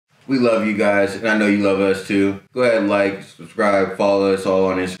We love you guys, and I know you love us too. Go ahead and like, subscribe, follow us all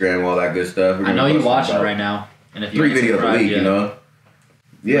on Instagram, all that good stuff. I know you're watching right now. And if you 3 videos a week, you know?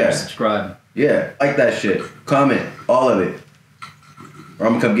 Yeah. Subscribe. Yeah, like that shit. Comment, all of it. Or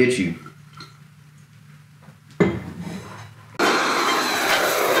I'm gonna come get you.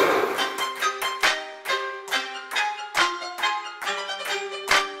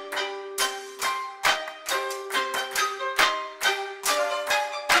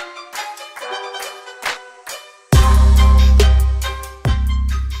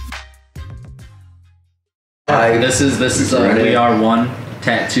 This is We Are One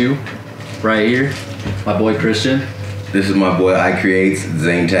tattoo right here. My boy Christian. This is my boy I Creates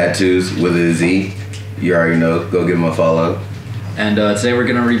Zane Tattoos with a Z. You already know. Go give him a follow. And today we're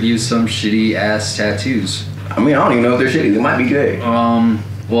gonna review some shitty ass tattoos. I mean, I don't even know if they're shitty. They might be good.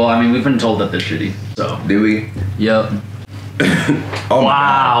 Well, I mean, we've been told that they're shitty. So. Did we? Yep. Oh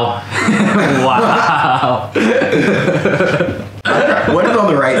wow. Wow. What is on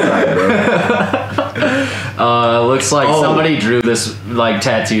the right side, bro? Looks like somebody drew this, like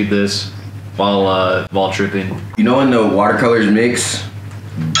tattooed this while tripping. You know when the watercolors mix,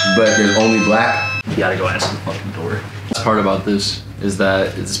 but there's only black? You gotta go answer the fucking door. The best part about this is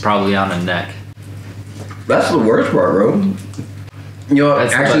that it's probably on the neck. That's the worst part, bro. You know,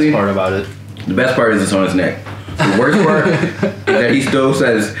 that's actually, the best part about it. The best part is it's on his neck. The worst part is that he still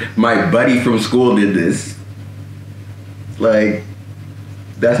says, my buddy from school did this. Like,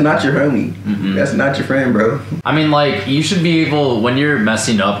 that's not your homie. Mm-hmm. That's not your friend, bro. I mean, like, you should be able, when you're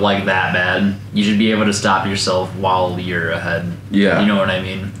messing up like that bad, you should be able to stop yourself while you're ahead. Yeah. You know what I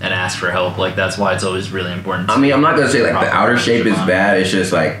mean? And ask for help. Like, that's why it's always really important. I mean, I'm not going to say, like, the outer shape is bad. It's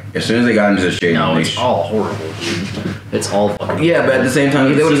just, like, as soon as they got into the shape. No, it's all horrible, dude. It's all fucking yeah, but at the same time,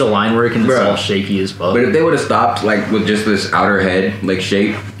 you can see the line work and it's all shaky as fuck. But if they would have stopped, like, with just this outer head, like,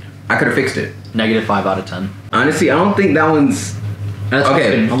 shape, I could have fixed it. -5 out of 10. Honestly, I don't think that one's... That's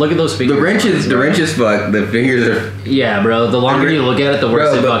okay. Look at those fingers. The wrench is fuck. The fingers are. Yeah, bro. The longer you look at it, the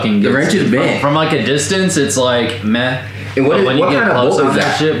worse it fucking gets. The wrench is bent. From like a distance, it's like meh. And when you get close on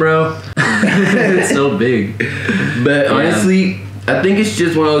that shit, bro, it's so big. But honestly, I think it's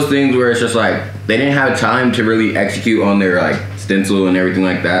just one of those things where it's just like they didn't have time to really execute on their like stencil and everything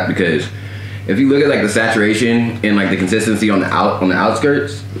like that, because if you look at like the saturation and like the consistency on the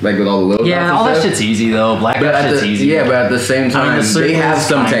outskirts, like with all the little dots all that shit's easy though. Black shit's easy. Yeah, but at the same time, they have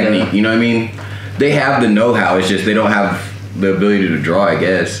some technique. You know what I mean? They have the know-how. It's just they don't have the ability to draw. I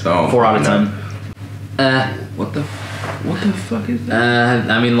guess. 4 out of 10. What the fuck is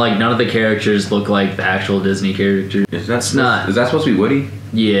that? I mean, like none of the characters look like the actual Disney characters. Is that supposed to be Woody?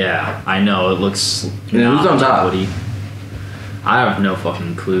 Yeah, I know. It looks. Yeah, who's on top? Woody. I have no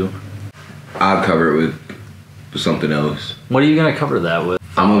fucking clue. I'll cover it with something else. What are you gonna cover that with?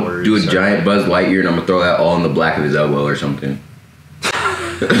 I'm gonna do a giant Buzz Lightyear and I'm gonna throw that all in the black of his elbow or something.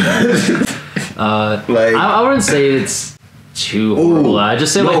 Like I wouldn't say it's too horrible. I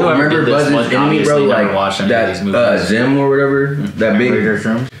just say like whoever did this Buzz's enemy, bro, like watching that these movies. Zim or whatever. That big.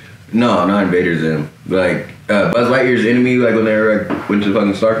 No, not Invader Zim. Like Buzz Lightyear's enemy, like when they were like went to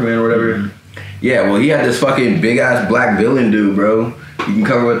fucking Star Command or whatever. Mm-hmm. Yeah, well he had this fucking big ass black villain dude, bro. You can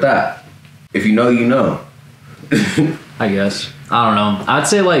cover with that. If you know, you know. I guess. I don't know. I'd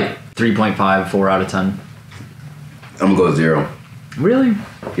say like 3.5, 4 out of 10. I'm gonna go 0. Really?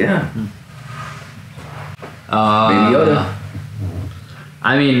 Yeah. Baby Yoda.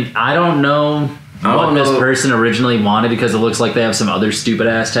 I mean, I don't know what this person originally wanted because it looks like they have some other stupid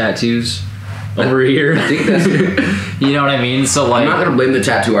ass tattoos over here. I think that's you know what I mean? So like, I'm not gonna blame the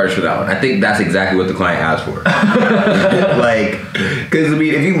tattoo artist for that one. I think that's exactly what the client asked for. Like, because I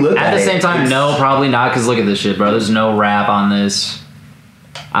mean, if you look at the same time, no, probably not. Because look at this shit, bro. There's no wrap on this.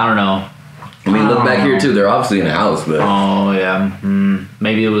 I don't know. I mean, look back here too. They're obviously in a house, but oh yeah,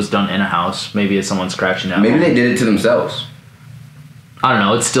 maybe it was done in a house. Maybe it's someone scratching out. Maybe they did it to themselves. I don't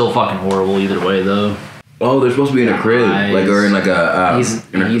know. It's still fucking horrible either way, though. Oh, they're supposed to be in a crib, like or in like a he's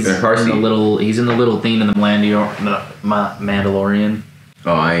in the little thing in the Mandalorian.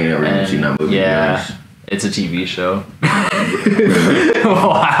 Oh, I ain't never even seen that movie. Yeah, it's a TV show.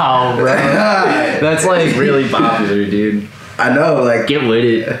 Wow, bro, that's like really popular, dude. I know, like get with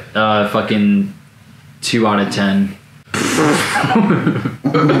it. Fucking 2 out of 10.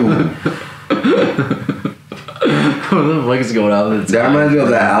 What the fuck is going on with its that eyes? reminds me of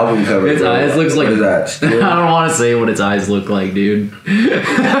that album cover. Its eyes looks like. What is that? Still? I don't want to say what its eyes look like, dude. What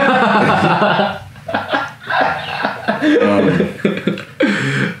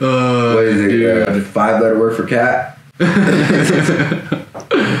is it? 5-letter word for cat?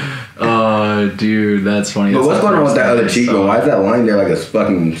 Oh Oh, dude, that's funny. But what's going on with that other cheekbone? Why is that line there like a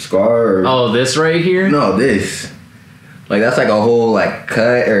fucking scar? Or... Oh, this right here? No, this. Like, that's like a whole, like,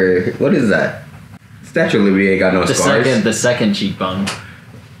 cut, or... What is that? Statue of Liberty ain't got no scars. The second cheekbone.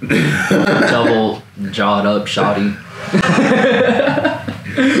 Double jawed up, shoddy.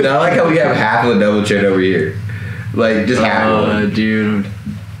 I like how we have half of a double chin over here. Like, just half of one. Dude.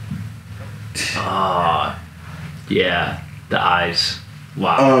 Yeah. The eyes.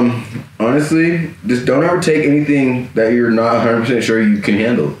 Wow. Honestly, just don't ever take anything that you're not 100% sure you can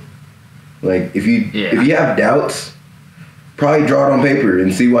handle. Like, if you have doubts, probably draw it on paper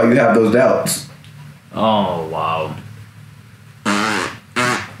and see why you have those doubts. Oh, wow.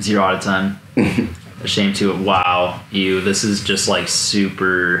 0 out of 10. Ashamed to it. Wow. Ew, this is just like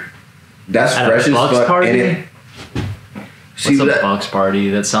super... That's fresh as fuck. Party? What's a Bucks party?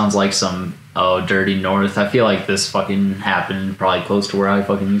 That sounds like some... Oh, dirty north. I feel like this fucking happened probably close to where I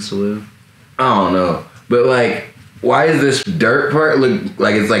fucking used to live. I don't know. But, like, why is this dirt part look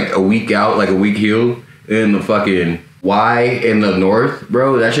like it's, like, a week out, like a week healed? In the fucking Y in the north,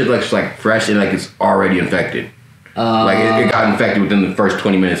 bro? That shit looks, like, fresh and, like, it's already infected. Like, it got infected within the first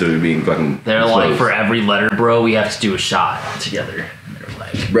 20 minutes of it being fucking... They're close. Like, for every letter, bro, we have to do a shot together. They're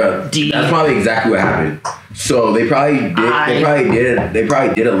like... Bro, D. That's probably exactly what happened. So, they probably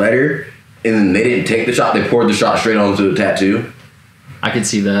did a letter... And then they didn't take the shot. They poured the shot straight onto the tattoo. I could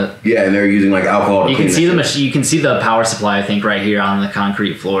see that. Yeah, and they're using like alcohol. You can see the machine. You can see the power supply. I think right here on the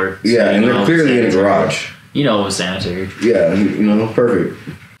concrete floor. So yeah, and they're clearly in a garage. You know it was sanitary. Yeah, perfect.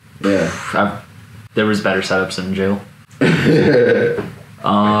 Yeah. There was better setups in jail.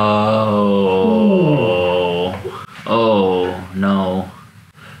 Oh no!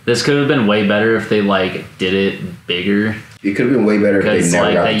 This could have been way better if they like did it bigger. It could have been way better if they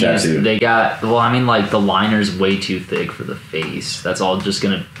never got the tattoo. The liner's way too thick for the face. That's all just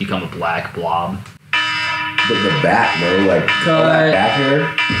gonna become a black blob. But the back, bro, like all that back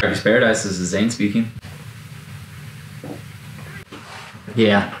hair. Sharky's Paradise, this is Zane speaking.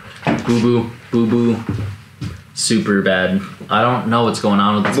 Yeah. Boo boo. Super bad. I don't know what's going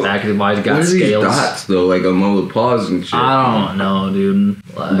on with this back. Why it got what are scales. These dots though, like on all the paws and shit. I don't know, dude.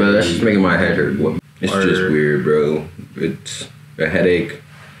 Like, but that's just making my head hurt. It's just weird, bro. It's a headache.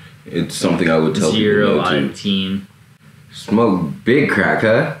 It's something I would tell 0 out of 10. Smoke big crack,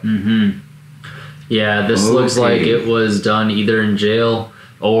 huh? Mm-hmm. Yeah, this looks like it was done either in jail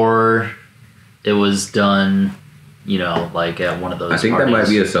or it was done, like at one of those I think parties. That might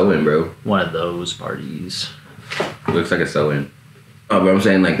be a sew-in, bro. One of those parties. Looks like a sew-in. Oh, but I'm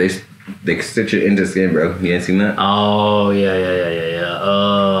saying, like, they stitch it into skin, bro. You ain't seen that? Oh, yeah.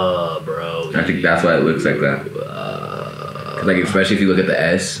 Bro. I think that's why it looks like that. Like, especially if you look at the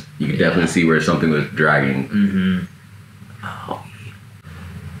S, you can definitely see where something was dragging. Mm-hmm. Oh.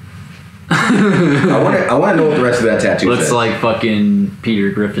 I want to know what the rest of that tattoo looks says. like fucking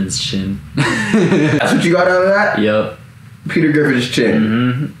Peter Griffin's chin. That's what you got out of that? Yep. Peter Griffin's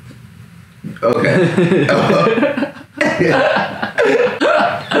chin. Mm-hmm. Okay.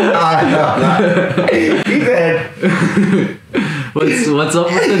 He said... What's up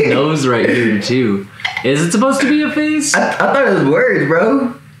with the nose right here too? Is it supposed to be a face? I thought it was words,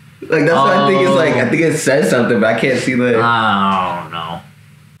 bro. Like that's what I think it's like. I think it says something, but I can't see the. I don't know.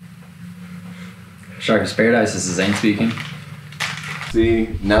 Sharky's Paradise. This is Zane speaking.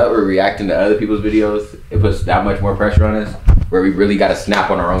 See, now that we're reacting to other people's videos, it puts that much more pressure on us, where we really got to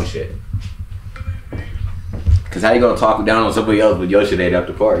snap on our own shit. Cause how you gonna talk down on somebody else when your shit ain't up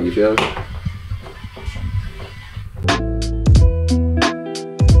to par? You feel me?